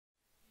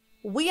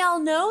We all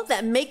know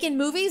that making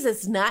movies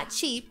is not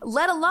cheap,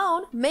 let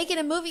alone making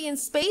a movie in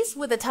space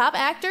with a top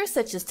actor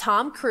such as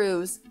Tom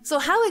Cruise. So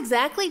how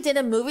exactly did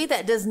a movie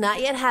that does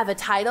not yet have a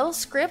title,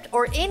 script,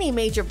 or any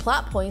major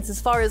plot points as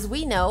far as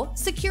we know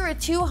secure a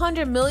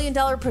 $200 million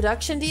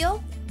production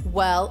deal?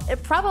 Well,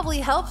 it probably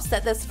helps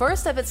that this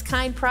first of its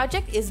kind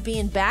project is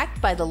being backed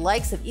by the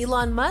likes of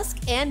Elon Musk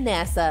and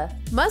NASA.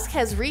 Musk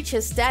has reached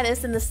his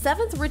status in the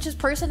 7th richest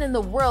person in the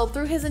world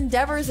through his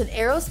endeavors in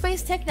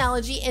aerospace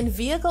technology and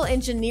vehicle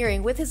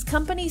engineering with his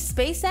companies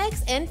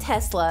SpaceX and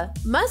Tesla.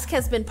 Musk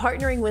has been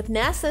partnering with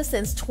NASA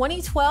since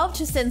 2012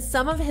 to send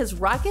some of his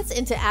rockets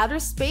into outer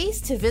space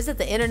to visit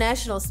the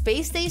International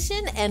Space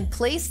Station and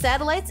place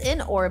satellites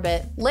in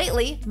orbit.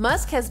 Lately,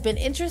 Musk has been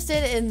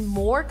interested in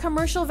more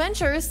commercial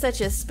ventures such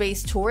as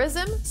space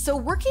tourism, so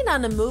working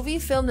on a movie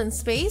filmed in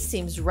space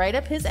seems right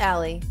up his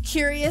alley.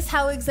 Curious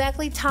how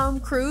exactly Tom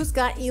Cruise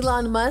got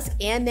Elon Musk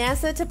and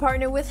NASA to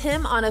partner with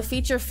him on a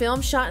feature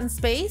film shot in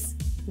space?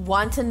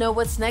 Want to know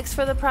what's next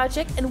for the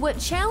project and what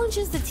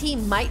challenges the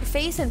team might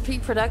face in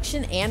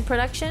pre-production and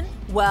production?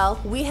 Well,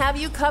 we have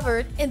you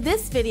covered. In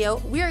this video,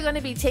 we are going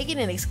to be taking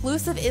an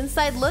exclusive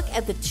inside look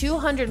at the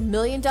 $200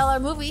 million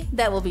movie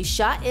that will be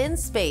shot in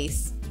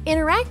space.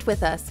 Interact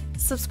with us.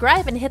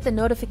 Subscribe and hit the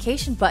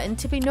notification button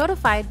to be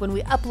notified when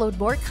we upload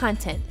more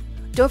content.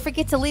 Don't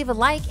forget to leave a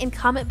like and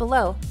comment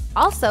below.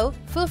 Also,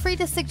 feel free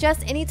to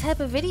suggest any type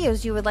of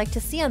videos you would like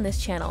to see on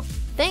this channel.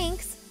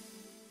 Thanks!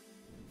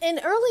 In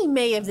early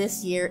May of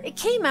this year, it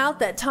came out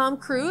that Tom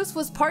Cruise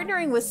was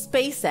partnering with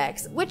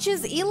SpaceX, which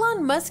is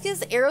Elon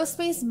Musk's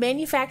aerospace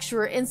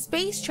manufacturer and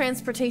space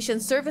transportation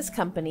service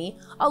company,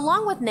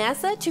 along with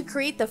NASA to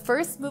create the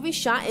first movie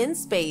shot in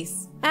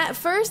space. At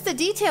first, the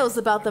details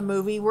about the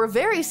movie were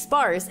very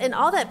sparse, and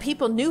all that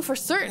people knew for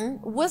certain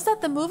was that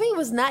the movie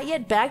was not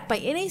yet backed by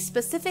any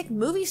specific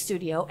movie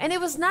studio, and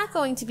it was not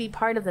going to be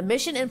part of the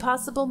Mission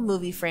Impossible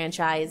movie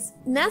franchise.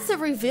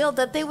 NASA revealed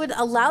that they would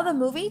allow the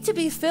movie to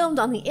be filmed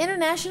on the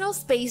International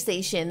Space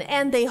Station,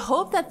 and they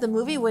hoped that the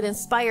movie would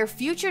inspire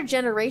future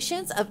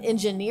generations of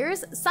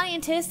engineers,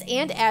 scientists,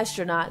 and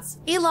astronauts.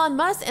 Elon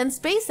Musk and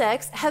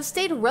SpaceX have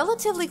stayed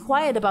relatively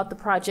quiet about the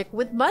project,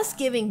 with Musk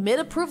giving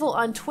mid-approval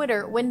on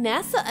Twitter when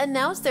NASA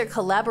announced their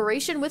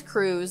collaboration with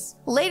Cruise.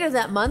 Later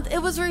that month, it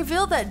was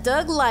revealed that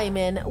Doug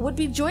Liman would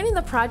be joining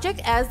the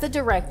project as the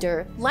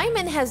director.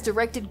 Liman has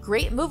directed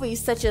great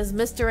movies such as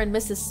Mr. and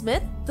Mrs.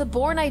 Smith, The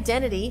Bourne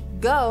Identity,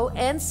 Go,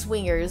 and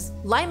Swingers.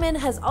 Liman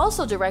has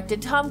also directed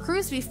Tom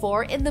Cruise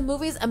before in the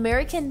movies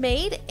American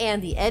Made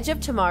and The Edge of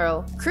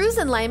Tomorrow. Cruise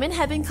and Liman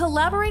have been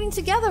collaborating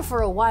together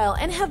for a while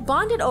and have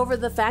bonded over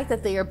the fact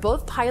that they are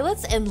both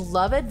pilots and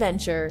love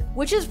adventure,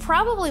 which is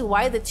probably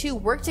why the two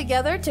worked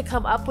together to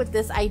come up with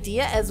this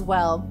idea as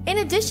well. In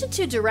addition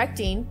to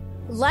directing,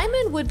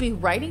 Liman would be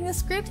writing the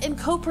script and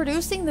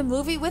co-producing the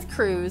movie with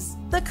Cruise.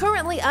 The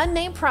currently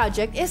unnamed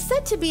project is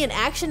said to be an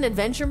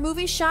action-adventure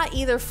movie shot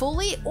either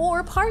fully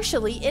or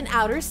partially in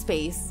outer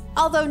space.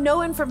 Although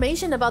no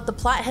information about the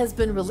plot has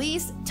been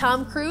released,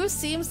 Tom Cruise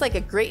seems like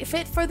a great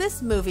fit for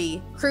this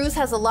movie. Cruise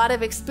has a lot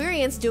of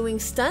experience doing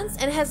stunts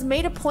and has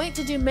made a point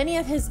to do many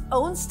of his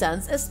own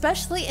stunts,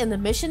 especially in the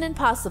Mission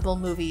Impossible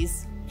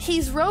movies.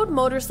 He's rode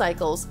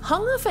motorcycles,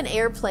 hung off an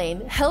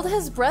airplane, held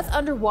his breath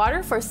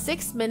underwater for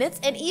 6 minutes,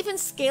 and even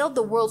scaled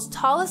the world's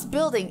tallest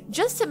building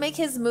just to make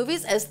his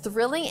movies as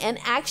thrilling and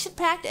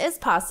action-packed as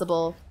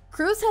possible.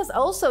 Cruise has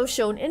also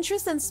shown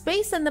interest in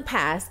space in the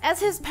past,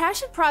 as his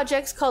passion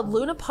projects called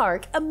Luna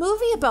Park, a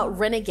movie about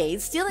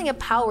renegades stealing a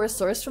power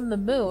source from the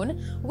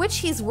moon, which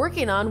he's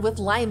working on with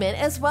Liman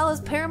as well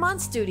as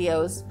Paramount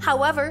Studios.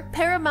 However,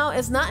 Paramount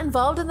is not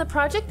involved in the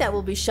project that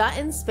will be shot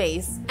in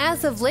space.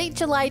 As of late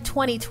July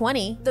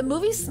 2020, the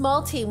movie's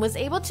small team was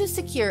able to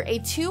secure a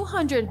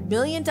 $200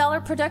 million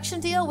production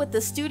deal with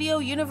the studio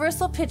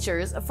Universal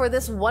Pictures for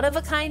this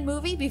one-of-a-kind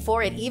movie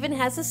before it even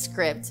has a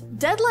script.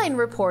 Deadline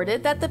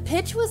reported that the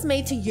pitch was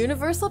made to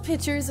Universal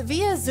Pictures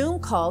via Zoom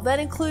call that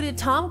included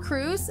Tom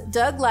Cruise,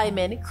 Doug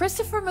Liman,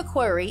 Christopher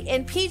McQuarrie,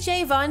 and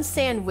PJ Von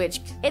Sandwich.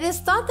 It is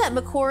thought that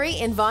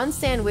McQuarrie and Von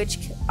Sandwich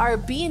are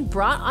being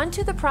brought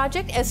onto the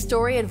project as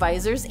story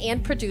advisors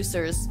and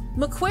producers.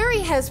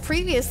 McQuarrie has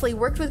previously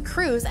worked with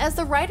Cruise as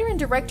the writer and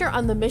director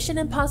on the Mission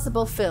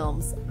Impossible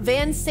films.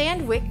 Van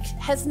Sandwyk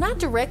has not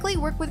directly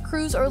worked with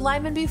Cruise or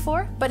Liman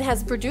before, but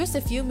has produced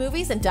a few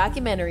movies and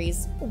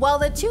documentaries. While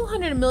the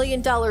 $200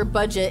 million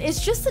budget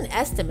is just an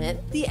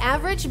estimate, the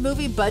average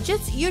movie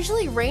budgets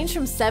usually range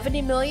from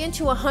 $70 million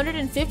to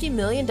 $150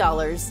 million.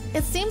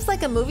 It seems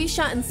like a movie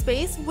shot in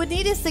space would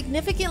need a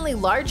significantly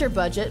larger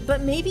budget,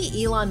 but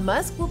maybe Elon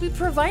Musk will be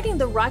providing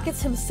the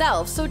rockets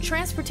himself, so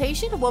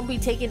transportation won't be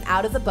taken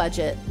out of the budget.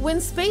 When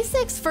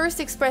SpaceX first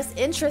expressed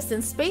interest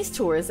in space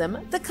tourism,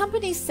 the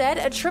company said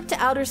a trip to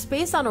outer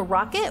space on a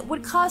rocket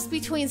would cost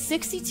between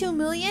 $62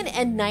 million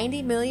and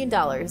 $90 million.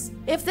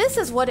 If this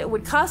is what it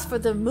would cost for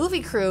the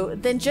movie crew,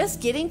 then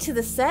just getting to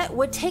the set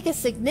would take a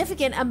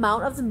significant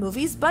amount of the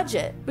movie's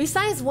budget.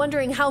 Besides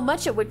wondering how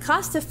much it would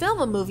cost to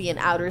film a movie in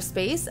outer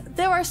space,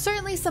 there are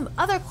certainly some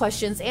other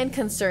questions and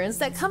concerns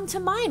that come to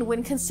mind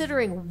when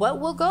considering what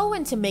will go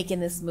into making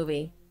this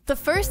movie. The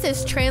first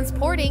is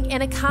transporting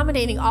and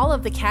accommodating all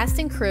of the cast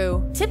and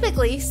crew.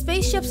 Typically,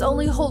 spaceships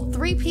only hold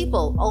 3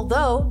 people,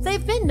 although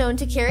they've been known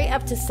to carry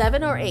up to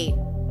 7 or 8.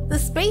 The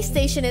space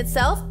station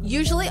itself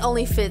usually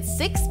only fits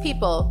 6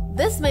 people.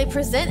 This may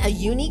present a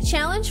unique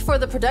challenge for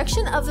the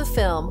production of the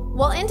film.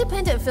 While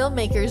independent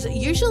filmmakers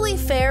usually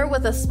fare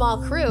with a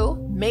small crew,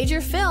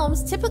 major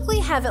films typically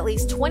have at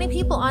least 20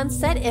 people on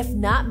set, if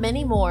not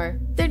many more.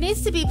 There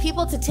needs to be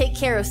people to take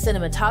care of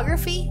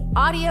cinematography,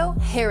 audio,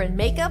 hair and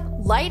makeup,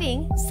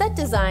 lighting, set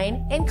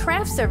design, and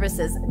craft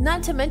services,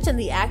 not to mention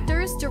the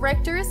actors,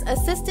 directors,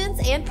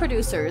 assistants, and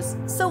producers.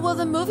 So will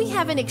the movie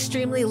have an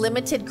extremely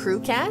limited crew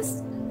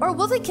cast? Or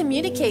will they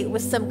communicate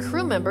with some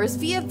crew members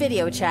via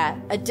video chat?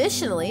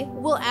 Additionally,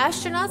 will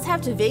astronauts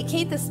have to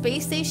vacate the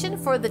space station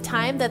for the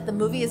time that the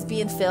movie is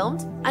being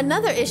filmed?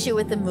 Another issue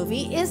with the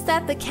movie is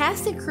that the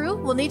cast and crew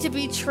will need to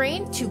be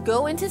trained to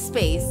go into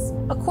space.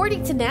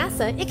 According to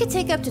NASA, it could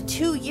take up to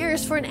 2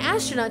 years for an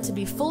astronaut to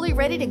be fully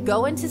ready to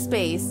go into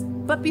space.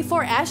 But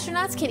before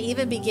astronauts can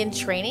even begin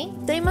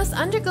training, they must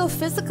undergo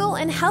physical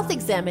and health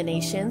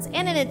examinations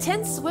and an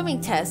intense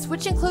swimming test,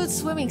 which includes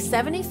swimming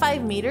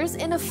 75 meters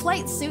in a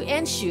flight suit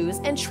and shoes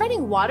and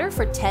treading water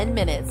for 10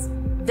 minutes.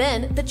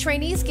 Then, the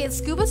trainees get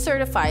scuba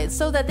certified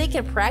so that they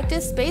can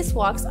practice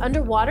spacewalks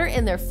underwater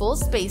in their full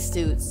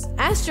spacesuits.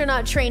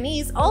 Astronaut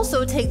trainees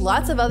also take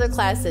lots of other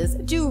classes,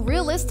 do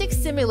realistic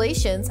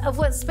simulations of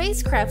what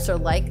spacecrafts are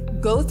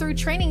like, go through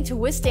training to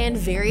withstand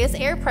various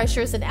air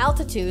pressures and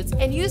altitudes,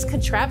 and use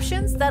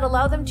contraptions that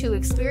allow them to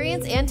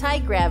experience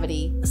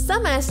anti-gravity.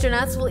 Some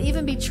astronauts will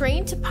even be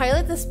trained to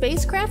pilot the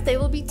spacecraft they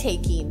will be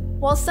taking.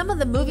 While some of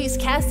the movie's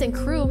cast and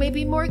crew may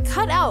be more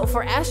cut out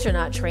for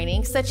astronaut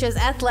training, such as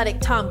athletic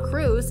Tom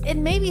Cruise, it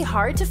may be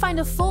hard to find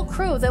a full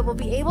crew that will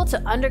be able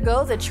to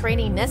undergo the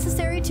training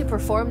necessary to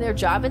perform their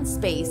job in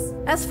space.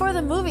 As for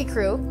the movie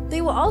crew,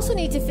 they will also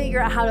need to figure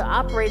out how to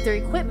operate their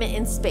equipment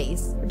in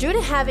space. Due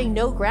to having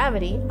no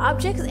gravity,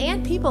 objects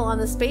and people on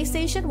the space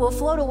station will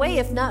float away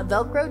if not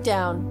velcroed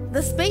down.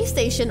 The space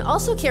station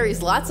also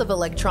carries lots of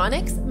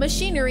electronics,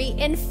 machinery,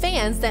 and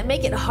fans that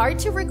make it hard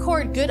to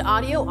record good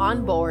audio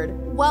on board.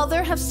 While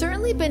there have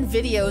certainly been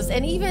videos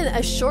and even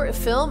a short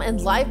film and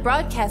live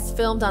broadcast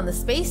filmed on the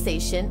space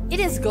station,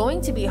 it is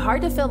going to be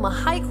hard to film a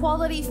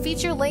high-quality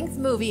feature-length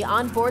movie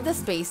on board the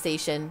space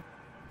station.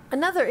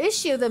 Another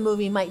issue the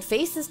movie might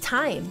face is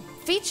time.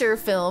 Feature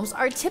films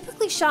are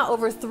typically shot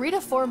over 3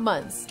 to 4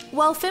 months.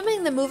 While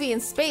filming the movie in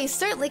space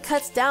certainly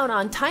cuts down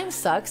on time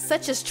sucks,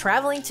 such as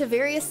traveling to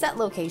various set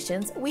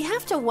locations, we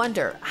have to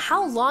wonder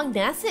how long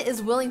NASA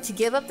is willing to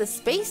give up the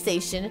space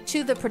station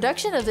to the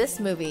production of this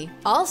movie.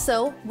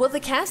 Also, will the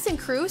cast and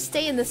crew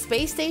stay in the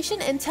space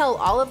station until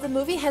all of the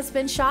movie has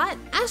been shot?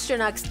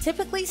 Astronauts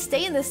typically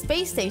stay in the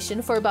space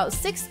station for about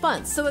 6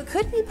 months, so it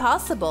could be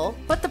possible,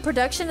 but the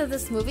production of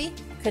this movie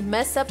could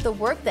mess up the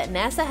work that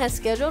NASA has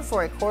scheduled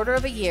for a quarter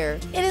of a year.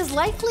 It is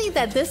likely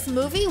that this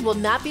movie will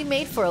not be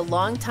made for a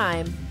long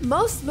time.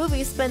 Most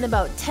movies spend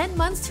about 10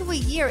 months to a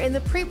year in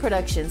the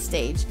pre-production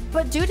stage,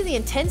 but due to the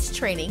intense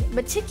training,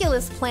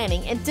 meticulous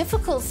planning, and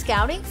difficult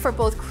scouting for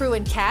both crew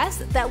and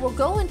cast that will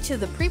go into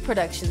the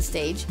pre-production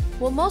stage,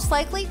 will most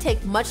likely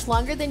take much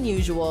longer than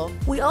usual.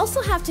 We also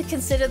have to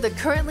consider the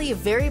currently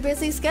very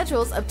busy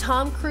schedules of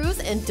Tom Cruise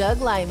and Doug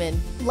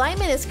Liman.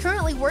 Liman is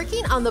currently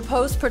working on the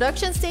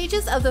post-production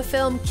stages of the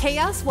film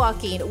Chaos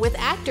Walking with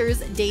actors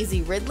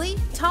Daisy Ridley,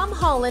 Tom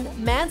Holland,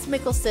 Mads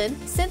Mikkelsen,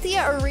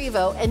 Cynthia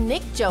Erivo, and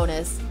Nick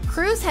Jonas.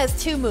 Cruise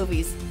has 2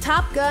 movies,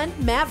 Top Gun: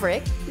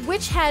 Maverick,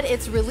 which had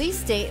its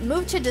release date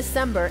moved to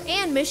December,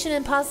 and Mission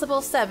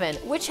Impossible 7,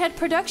 which had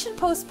production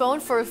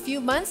postponed for a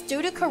few months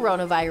due to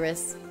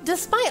coronavirus.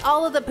 Despite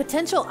all of the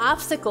potential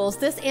obstacles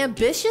this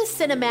ambitious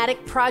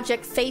cinematic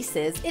project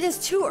faces, it is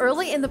too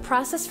early in the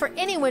process for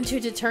anyone to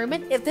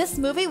determine if this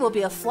movie will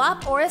be a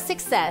flop or a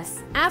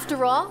success.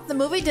 After all, the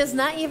movie does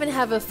not even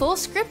have a full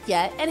script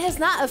yet and has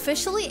not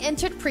officially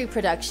entered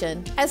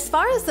pre-production. As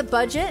far as the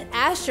budget,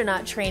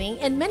 astronaut training,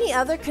 and many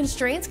other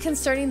constraints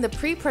concerning the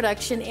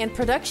pre-production and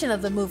production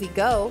of the movie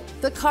go,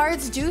 the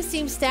cards do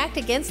seem stacked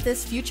against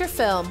this future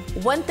film.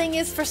 One thing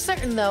is for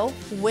certain though,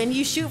 when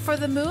you shoot for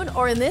the moon,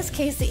 or in this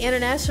case the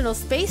International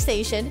Space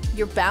Station,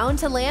 you're bound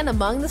to land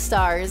among the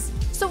stars.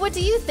 So what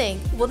do you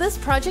think? Will this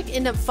project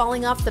end up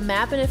falling off the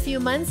map in a few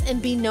months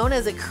and be known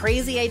as a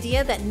crazy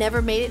idea that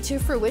never made it to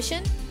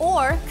fruition?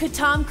 Or could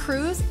Tom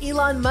Cruise,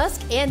 Elon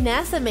Musk, and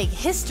NASA make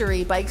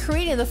history by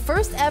creating the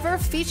first ever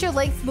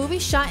feature-length movie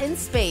shot in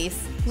space?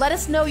 Let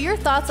us know your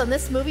thoughts on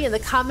this movie in the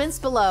comments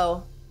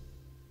below.